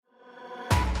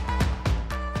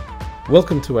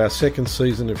Welcome to our second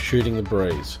season of Shooting the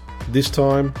Breeze. This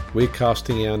time, we're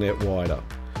casting our net wider.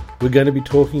 We're going to be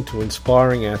talking to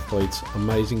inspiring athletes,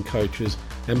 amazing coaches,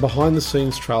 and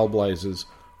behind-the-scenes trailblazers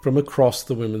from across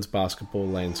the women's basketball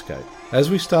landscape. As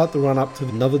we start the run-up to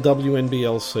another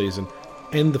WNBL season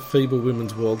and the FIBA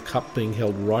Women's World Cup being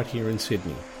held right here in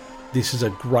Sydney, this is a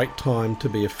great time to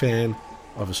be a fan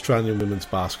of Australian women's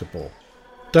basketball.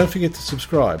 Don't forget to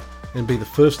subscribe and be the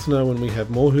first to know when we have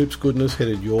more hoops goodness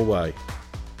headed your way.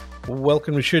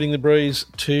 Welcome to Shooting the Breeze.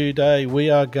 Today we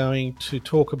are going to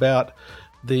talk about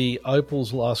the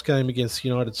Opals' last game against the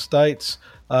United States,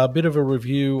 a bit of a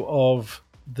review of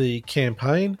the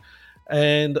campaign,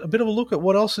 and a bit of a look at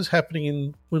what else is happening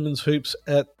in women's hoops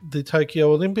at the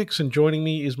Tokyo Olympics. And joining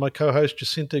me is my co-host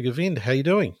Jacinta Govind. How are you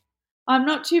doing? I'm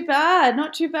not too bad.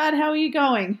 How are you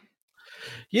going?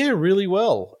 Yeah, really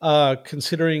well,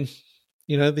 considering,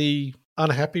 the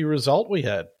unhappy result we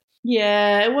had.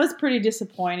 Yeah, it was pretty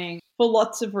disappointing for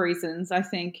lots of reasons. I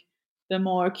think the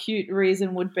more acute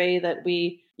reason would be that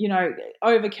we,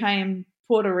 overcame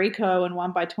Puerto Rico and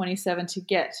won by 27 to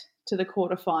get to the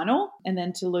quarterfinal and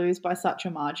then to lose by such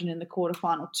a margin in the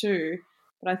quarterfinal too.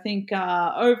 But I think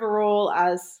overall,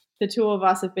 as the two of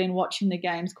us have been watching the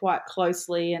games quite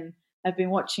closely and have been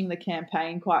watching the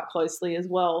campaign quite closely as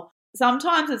well,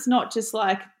 sometimes it's not just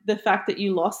like the fact that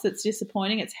you lost that's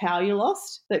disappointing, it's how you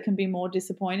lost that can be more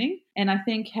disappointing. And I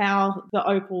think how the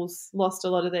Opals lost a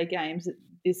lot of their games at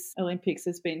this Olympics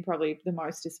has been probably the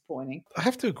most disappointing. I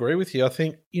have to agree with you. I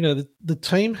think, the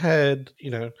team had,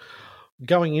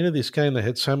 going into this game, they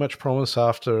had so much promise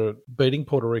after beating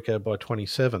Puerto Rico by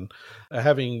 27,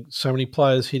 having so many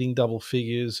players hitting double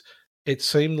figures. It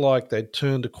seemed like they'd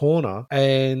turned a corner,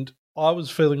 and I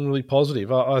was feeling really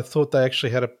positive. I thought they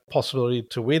actually had a possibility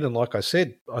to win. And like I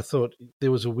said, I thought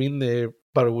there was a win there,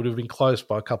 but it would have been close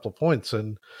by a couple of points.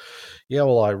 And yeah,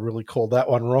 well, I really called that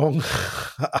one wrong.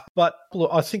 But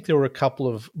look, I think there were a couple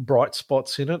of bright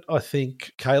spots in it. I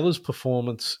think Kayla's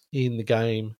performance in the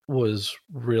game was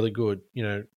really good.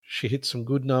 She hit some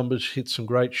good numbers, she hit some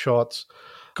great shots,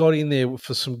 got in there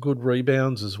for some good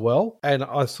rebounds as well. And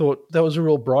I thought that was a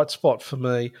real bright spot for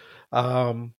me.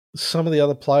 Some of the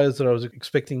other players that I was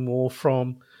expecting more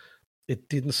from, it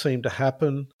didn't seem to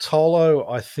happen. Tolo,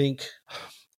 I think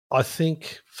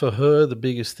for her, the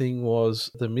biggest thing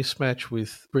was the mismatch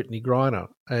with Brittney Griner.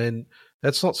 And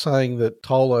that's not saying that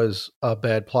Tolo's a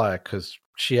bad player, because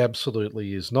she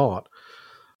absolutely is not.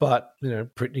 But,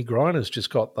 Brittney Griner's just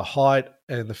got the height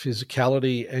and the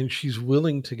physicality, and she's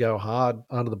willing to go hard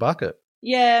under the bucket.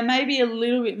 Yeah, maybe a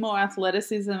little bit more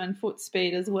athleticism and foot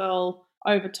speed as well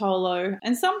over Tolo.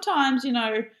 And sometimes,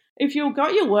 if you've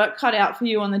got your work cut out for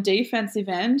you on the defensive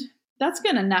end, that's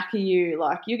going to knacker you.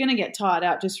 Like, you're going to get tired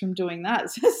out just from doing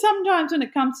that. So sometimes when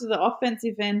it comes to the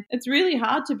offensive end, it's really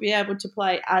hard to be able to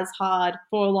play as hard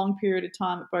for a long period of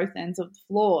time at both ends of the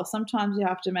floor. Sometimes you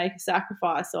have to make a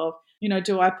sacrifice of,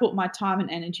 do I put my time and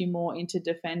energy more into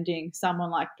defending someone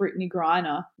like Brittney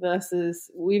Griner versus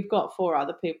we've got 4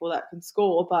 other people that can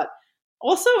score. But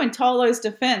also in Tolo's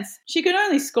defense, she could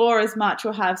only score as much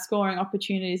or have scoring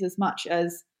opportunities as much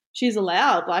as she's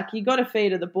allowed. Like, you got to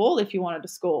feed her the ball if you wanted to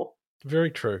score.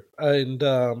 Very true. And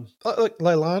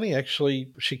Leilani,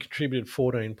 actually, she contributed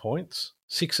 14 points,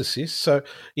 6 assists. So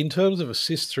in terms of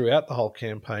assists throughout the whole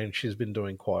campaign, she's been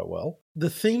doing quite well.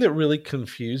 The thing that really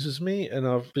confuses me, and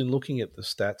I've been looking at the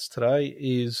stats today,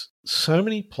 is so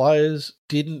many players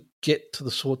didn't get to the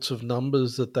sorts of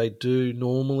numbers that they do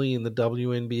normally in the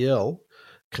WNBL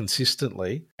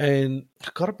consistently. And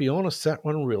I've got to be honest, that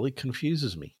one really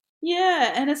confuses me.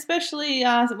 Yeah, and especially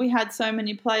we had so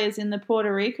many players in the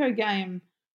Puerto Rico game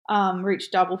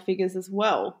reach double figures as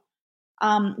well.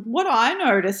 What I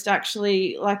noticed,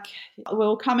 actually, like, we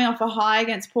were coming off a high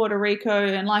against Puerto Rico,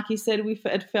 and like you said,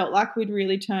 it felt like we'd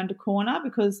really turned a corner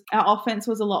because our offense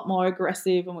was a lot more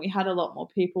aggressive and we had a lot more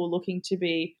people looking to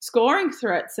be scoring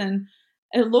threats. And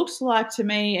it looked like to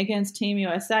me against Team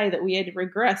USA that we had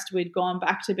regressed. We'd gone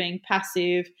back to being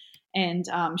passive and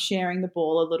sharing the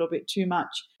ball a little bit too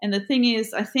much. And the thing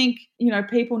is, I think,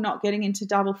 people not getting into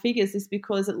double figures is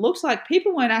because it looks like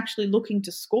people weren't actually looking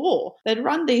to score. They'd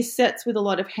run these sets with a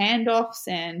lot of handoffs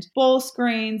and ball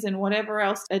screens and whatever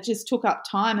else. It just took up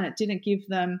time and it didn't give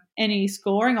them any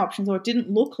scoring options, or it didn't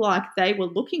look like they were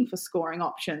looking for scoring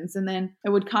options. And then it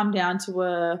would come down to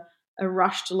a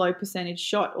rushed low percentage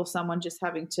shot or someone just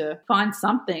having to find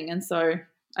something. And so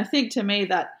I think, to me,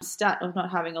 that stat of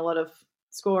not having a lot of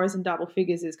scorers in double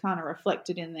figures is kind of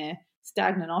reflected in their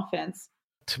stagnant offense.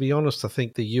 To be honest, I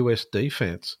think the US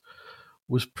defense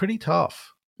was pretty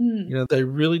tough. They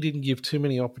really didn't give too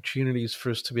many opportunities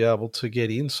for us to be able to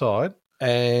get inside.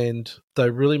 and they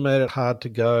really made it hard to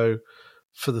go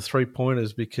for the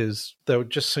three-pointers because they would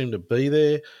just seem to be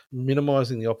there,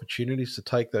 minimising the opportunities to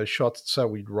take those shots, so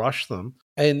we'd rush them.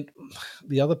 And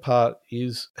the other part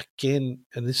is, again,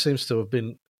 and this seems to have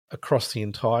been across the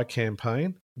entire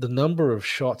campaign, the number of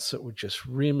shots that would just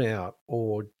rim out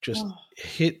or just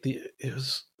hit it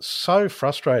was so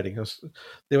frustrating.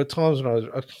 There were times when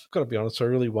I've got to be honest, I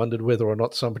really wondered whether or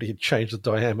not somebody had changed the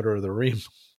diameter of the rim.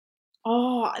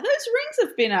 Oh, those rings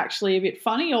have been actually a bit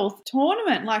funny all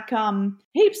tournament. Like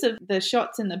heaps of the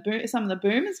shots in some of the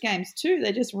Boomers games too.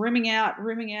 They're just rimming out.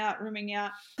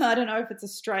 I don't know if it's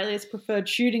Australia's preferred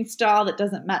shooting style that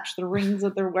doesn't match the rings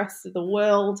of the rest of the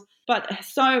world. But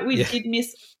so we did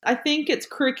miss. I think it's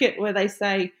cricket where they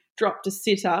say dropped a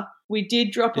sitter. We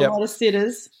did drop a lot of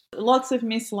sitters. Lots of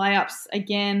missed layups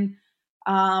again.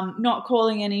 Not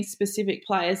calling any specific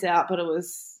players out, but it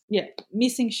was. Yeah,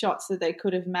 missing shots that they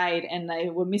could have made, and they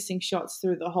were missing shots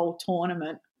through the whole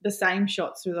tournament, the same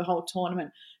shots through the whole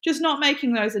tournament, just not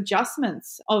making those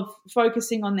adjustments of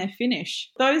focusing on their finish.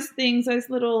 Those things, those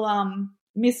little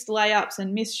missed layups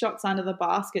and missed shots under the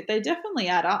basket, they definitely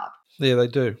add up. Yeah, they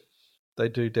do. They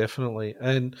do, definitely.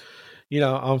 And,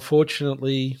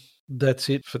 unfortunately, that's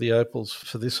it for the Opals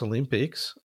for this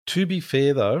Olympics. To be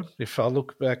fair, though, if I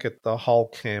look back at the whole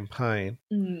campaign,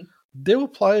 there were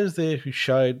players there who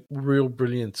showed real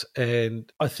brilliance and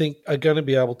I think are going to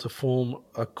be able to form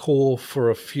a core for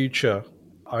a future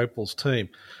Opals team.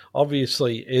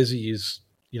 Obviously, Ezzy is,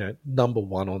 number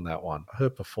one on that one. Her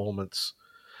performance,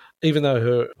 even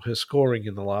though her scoring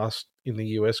in the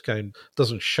US game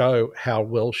doesn't show how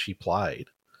well she played,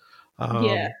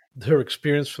 her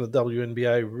experience from the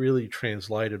WNBA really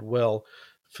translated well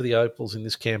for the Opals in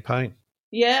this campaign.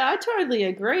 Yeah, I totally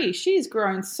agree. She's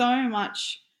grown so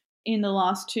much in the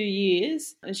last 2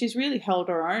 years. She's really held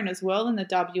her own as well in the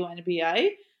WNBA.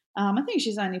 I think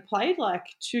she's only played like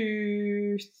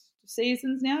 3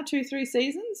 seasons,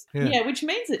 which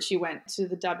means that she went to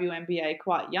the WNBA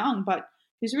quite young, but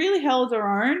she's really held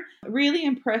her own. Really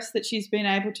impressed that she's been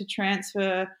able to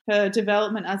transfer her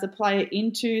development as a player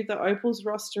into the Opals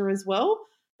roster as well.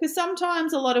 Because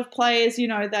sometimes a lot of players,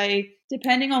 they,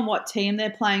 depending on what team they're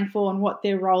playing for and what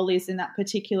their role is in that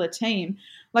particular team,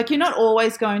 like you're not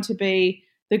always going to be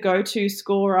the go-to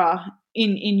scorer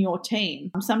in your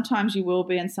team. Sometimes you will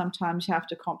be, and sometimes you have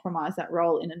to compromise that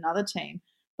role in another team.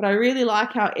 But I really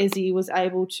like how Ezzy was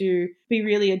able to be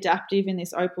really adaptive in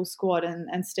this Opal squad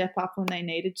and step up when they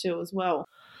needed to as well.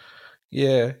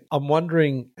 Yeah, I'm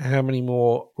wondering how many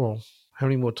more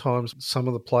times some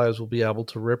of the players will be able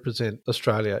to represent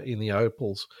Australia in the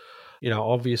Opals.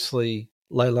 Obviously,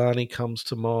 Leilani comes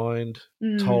to mind,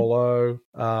 Tolo,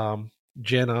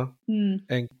 Jenna,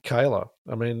 and Kayla.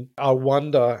 I mean, I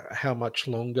wonder how much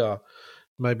longer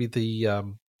maybe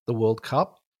the World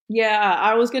Cup. Yeah,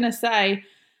 I was going to say,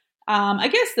 I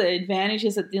guess the advantage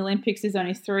is that the Olympics is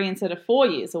only 3 instead of 4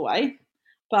 years away.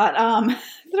 But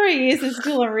 3 years is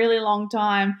still a really long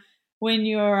time when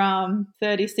you're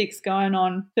 36 going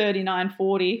on 39,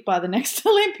 40 by the next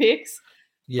Olympics.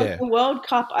 Yeah. But the World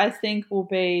Cup, I think, will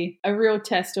be a real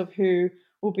test of who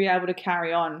will be able to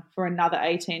carry on for another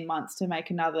 18 months to make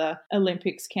another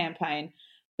Olympics campaign.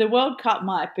 The World Cup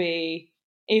might be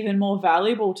even more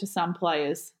valuable to some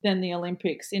players than the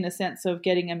Olympics in a sense of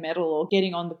getting a medal or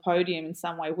getting on the podium in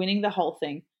some way, winning the whole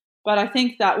thing. But I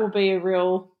think that will be a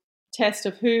real test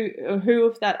of who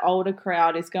of that older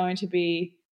crowd is going to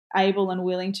be able and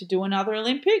willing to do another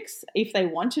Olympics, if they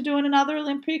want to do another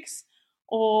Olympics,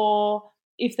 or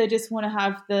if they just want to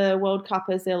have the World Cup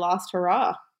as their last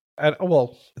hurrah. And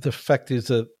well, the fact is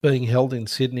that being held in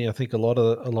Sydney, I think a lot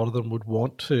of them would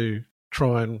want to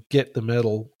try and get the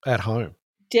medal at home.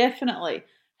 Definitely.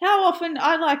 How often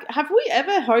have we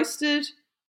ever hosted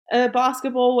a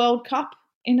basketball World Cup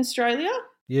in Australia?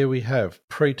 Yeah, we have.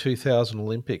 Pre-2000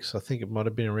 Olympics, I think it might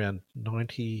have been around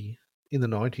 90, in the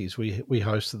 90s, we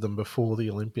hosted them before the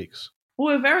Olympics.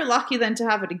 Well, we're very lucky then to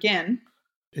have it again.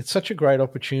 It's such a great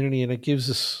opportunity, and it gives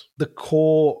us the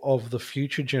core of the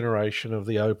future generation of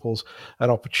the Opals an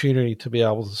opportunity to be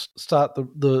able to start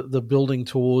the building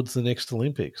towards the next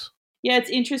Olympics. Yeah, it's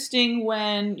interesting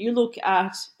when you look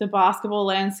at the basketball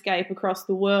landscape across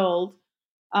the world,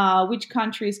 which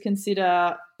countries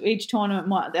consider each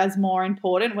tournament as more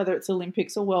important, whether it's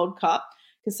Olympics or World Cup,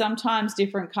 because sometimes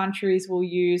different countries will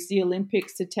use the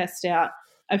Olympics to test out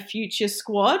a future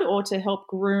squad or to help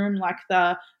groom like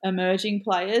the emerging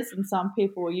players, and some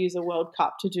people will use a World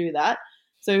Cup to do that.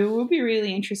 So it will be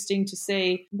really interesting to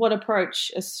see what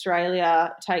approach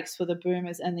Australia takes for the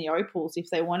Boomers and the Opals,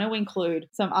 if they want to include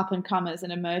some up-and-comers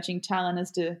and emerging talent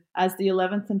as the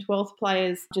 11th and 12th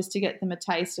players, just to get them a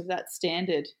taste of that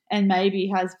standard, and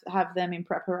maybe have them in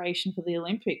preparation for the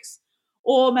Olympics.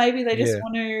 Or maybe they just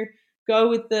want to go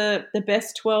with the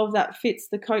best 12 that fits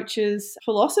the coach's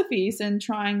philosophies and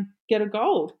try and get a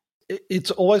gold. It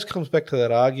always comes back to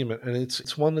that argument, and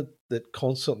it's one that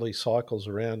constantly cycles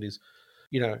around is,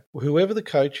 whoever the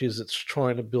coach is that's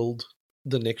trying to build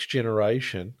the next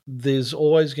generation, there's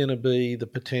always going to be the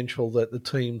potential that the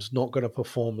team's not going to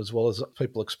perform as well as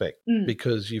people expect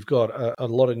because you've got a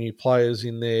lot of new players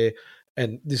in there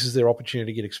and this is their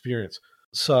opportunity to get experience.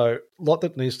 So a lot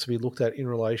that needs to be looked at in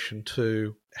relation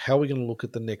to how we're going to look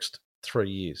at the next 3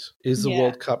 years. Is the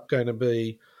World Cup going to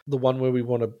be the one where we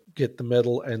want to get the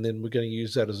medal and then we're going to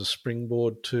use that as a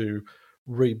springboard to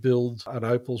rebuild an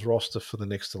Opals roster for the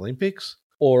next Olympics?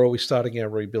 Or are we starting our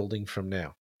rebuilding from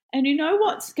now? And you know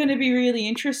what's going to be really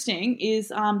interesting is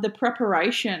the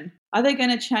preparation. Are they going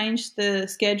to change the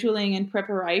scheduling and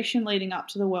preparation leading up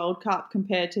to the World Cup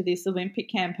compared to this Olympic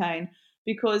campaign?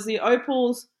 Because the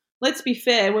Opals, let's be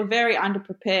fair, were very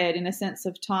underprepared in a sense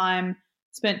of time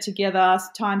spent together,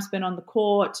 time spent on the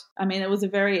court. I mean, it was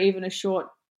a short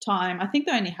time. I think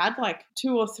they only had like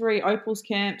 2 or 3 Opals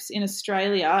camps in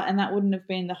Australia, and that wouldn't have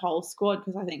been the whole squad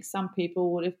because I think some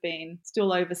people would have been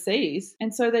still overseas.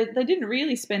 And so they didn't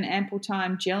really spend ample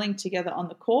time gelling together on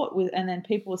the court and then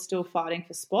people were still fighting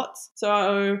for spots.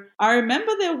 So I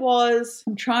remember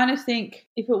I'm trying to think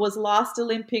if it was last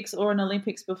Olympics or an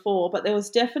Olympics before, but there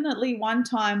was definitely one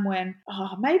time when,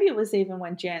 maybe it was even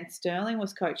when Jan Sterling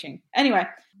was coaching. Anyway,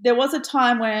 there was a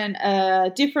time when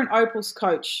a different Opals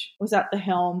coach was at the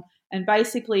helm, and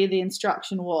basically the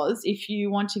instruction was if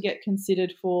you want to get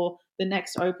considered for the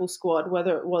next Opal squad,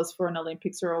 whether it was for an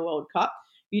Olympics or a World Cup,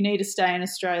 you need to stay in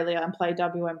Australia and play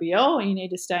WNBL, or you need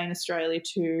to stay in Australia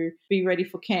to be ready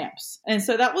for camps. And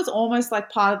so that was almost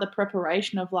like part of the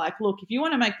preparation of like, look, if you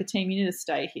want to make the team, you need to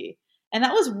stay here. And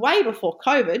that was way before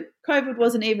COVID. COVID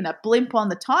wasn't even a blimp on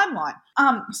the timeline.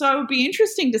 So it would be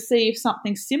interesting to see if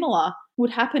something similar would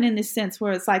happen in this sense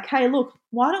where it's like, hey, look,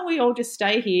 why don't we all just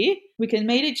stay here? We can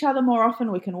meet each other more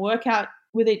often. We can work out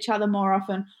with each other more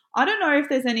often. I don't know if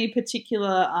there's any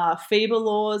particular FIBA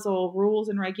laws or rules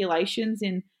and regulations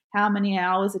in how many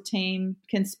hours a team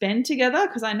can spend together,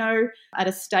 because I know at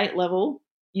a state level,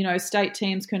 state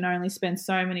teams can only spend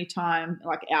so many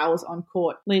hours on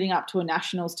court leading up to a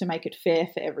nationals to make it fair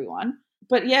for everyone.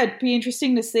 But yeah, it'd be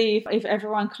interesting to see if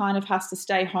everyone kind of has to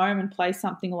stay home and play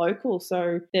something local,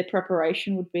 so their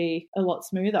preparation would be a lot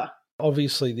smoother.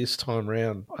 Obviously, this time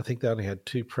round, I think they only had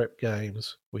 2 prep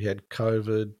games. We had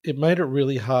COVID. It made it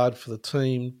really hard for the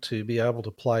team to be able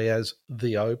to play as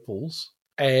the Opals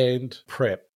and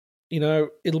prep.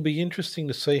 It'll be interesting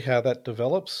to see how that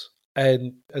develops.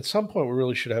 And at some point, we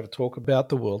really should have a talk about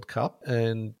the World Cup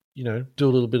and, do a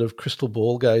little bit of crystal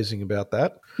ball gazing about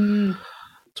that.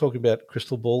 Talking about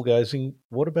crystal ball gazing,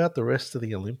 what about the rest of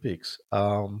the Olympics?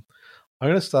 I'm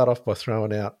going to start off by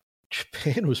throwing out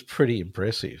Japan was pretty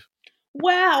impressive.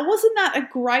 Wow, wasn't that a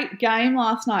great game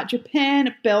last night?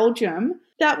 Japan, Belgium.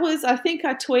 That was, I think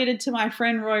I tweeted to my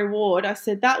friend Roy Ward, I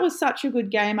said, that was such a good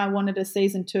game, I wanted a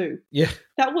season 2. Yeah.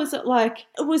 That was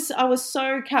I was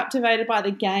so captivated by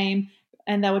the game,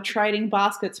 and they were trading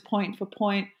baskets point for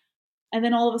point. And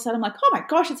then all of a sudden I'm like, oh my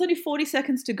gosh, it's only 40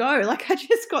 seconds to go. Like I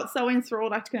just got so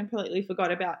enthralled, I completely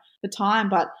forgot about the time.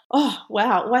 But oh,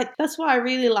 wow. That's why I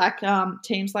really like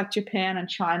teams like Japan and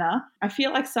China. I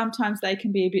feel like sometimes they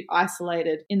can be a bit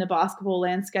isolated in the basketball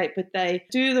landscape, but they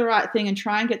do the right thing and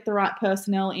try and get the right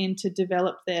personnel in to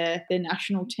develop their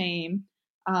national team.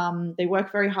 They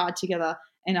work very hard together.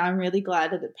 And I'm really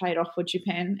glad that it paid off for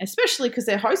Japan, especially because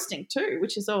they're hosting too,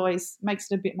 which is always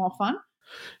makes it a bit more fun.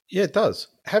 Yeah, it does.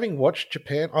 Having watched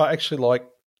Japan, I actually like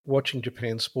watching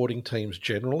Japan sporting teams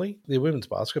generally. Their women's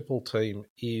basketball team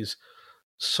is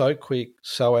so quick,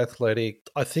 so athletic.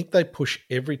 I think they push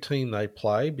every team they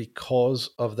play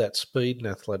because of that speed and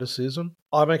athleticism.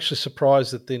 I'm actually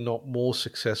surprised that they're not more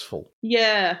successful.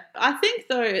 Yeah, I think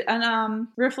though, and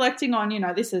reflecting on,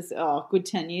 this is a good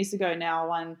 10 years ago now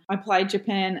when I played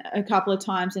Japan a couple of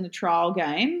times in a trial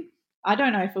game. I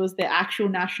don't know if it was their actual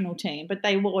national team, but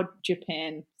they wore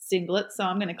Japan singlets, so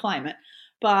I'm going to claim it.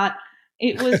 But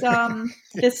it was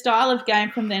the style of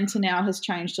game from then to now has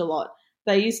changed a lot.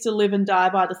 They used to live and die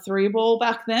by the 3-ball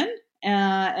back then,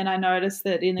 and I noticed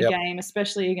that in the game,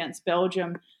 especially against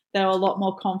Belgium, they were a lot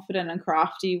more confident and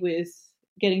crafty with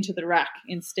getting to the rack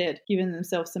instead, giving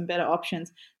themselves some better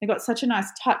options. They got such a nice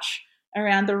touch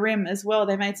around the rim as well.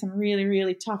 They made some really,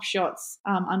 really tough shots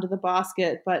under the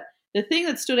basket. But the thing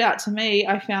that stood out to me,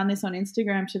 I found this on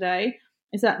Instagram today,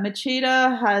 is that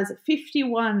Machida has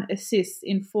 51 assists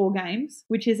in 4 games,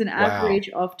 which is an average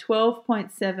of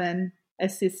 12.7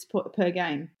 assists per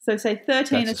game. So say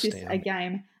 13 assists a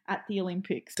game at the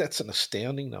Olympics. That's an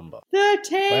astounding number.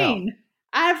 13! Wow.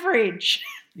 Average.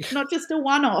 Not just a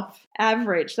one-off.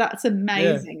 Average. That's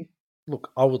amazing. Yeah.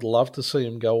 Look, I would love to see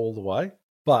him go all the way,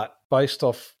 but based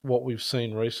off what we've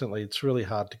seen recently, it's really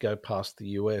hard to go past the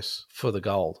US for the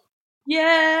gold.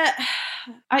 Yeah,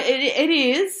 it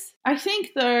is. I think,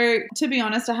 though, to be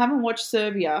honest, I haven't watched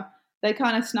Serbia. They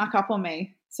kind of snuck up on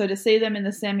me. So to see them in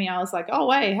the semi, I was like, oh,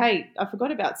 wait, hey, I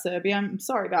forgot about Serbia. I'm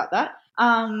sorry about that.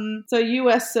 So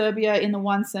US, Serbia in the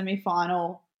one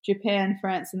semi-final, Japan,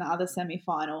 France in the other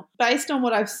semi-final. Based on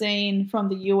what I've seen from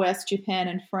the US, Japan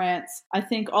and France, I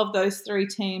think of those 3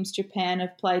 teams, Japan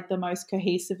have played the most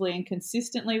cohesively and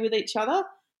consistently with each other.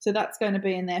 So that's going to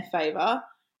be in their favour.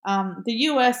 The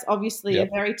US, obviously, are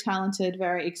very talented,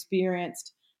 very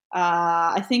experienced.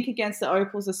 I think against the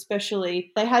Opals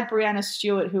especially, they had Brianna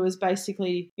Stewart, who was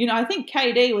basically, I think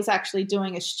KD was actually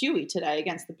doing a Stewie today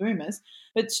against the Boomers,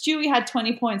 but Stewie had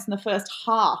 20 points in the first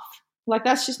half. Like,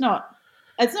 that's just not,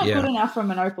 it's not good enough from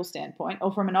an Opal standpoint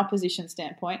or from an opposition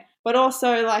standpoint. But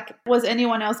also, like, was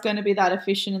anyone else going to be that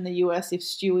efficient in the US if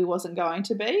Stewie wasn't going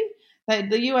to be?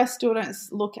 The US still don't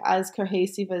look as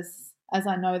cohesive as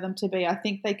I know them to be. I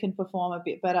think they can perform a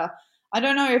bit better. I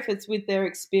don't know if it's with their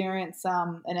experience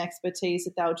and expertise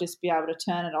that they'll just be able to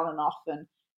turn it on and off and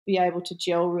be able to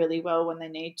gel really well when they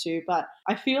need to. But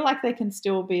I feel like they can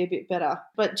still be a bit better.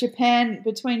 But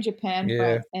between Japan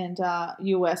France and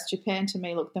US, Japan to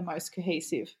me looked the most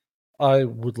cohesive. I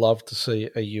would love to see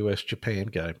a US-Japan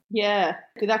game. Yeah,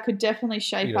 that could definitely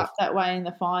shape up that way in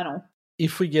the final.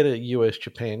 If we get a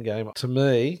US-Japan game, to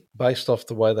me, based off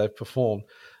the way they've performed,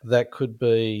 that could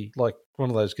be like one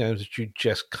of those games that you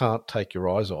just can't take your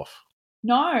eyes off.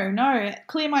 No.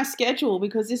 Clear my schedule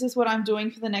because this is what I'm doing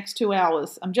for the next 2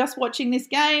 hours. I'm just watching this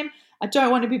game. I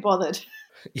don't want to be bothered.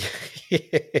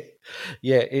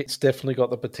 Yeah, it's definitely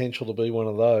got the potential to be one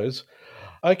of those.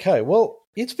 Okay, well,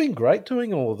 it's been great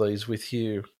doing all of these with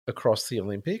you across the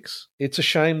Olympics. It's a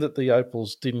shame that the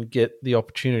Opals didn't get the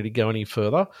opportunity to go any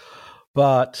further,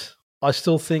 but I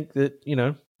still think that,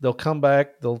 they'll come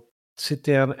back, they'll sit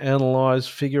down, analyse,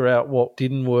 figure out what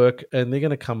didn't work, and they're going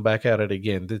to come back at it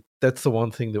again. That's the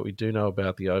one thing that we do know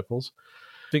about the Opals.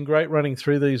 It's been great running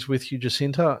through these with you,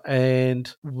 Jacinta,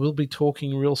 and we'll be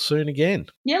talking real soon again.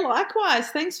 Yeah, likewise.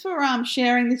 Thanks for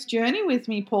sharing this journey with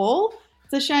me, Paul.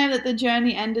 It's a shame that the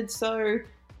journey ended so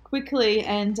quickly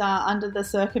and under the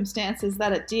circumstances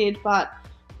that it did, but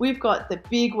we've got the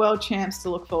big world champs to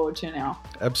look forward to now.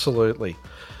 Absolutely.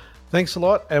 Thanks a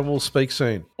lot, and we'll speak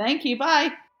soon. Thank you.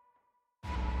 Bye.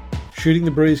 Shooting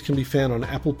the Breeze can be found on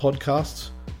Apple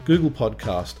Podcasts, Google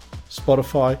Podcast,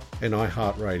 Spotify, and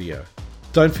iHeartRadio.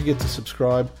 Don't forget to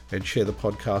subscribe and share the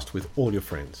podcast with all your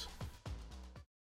friends.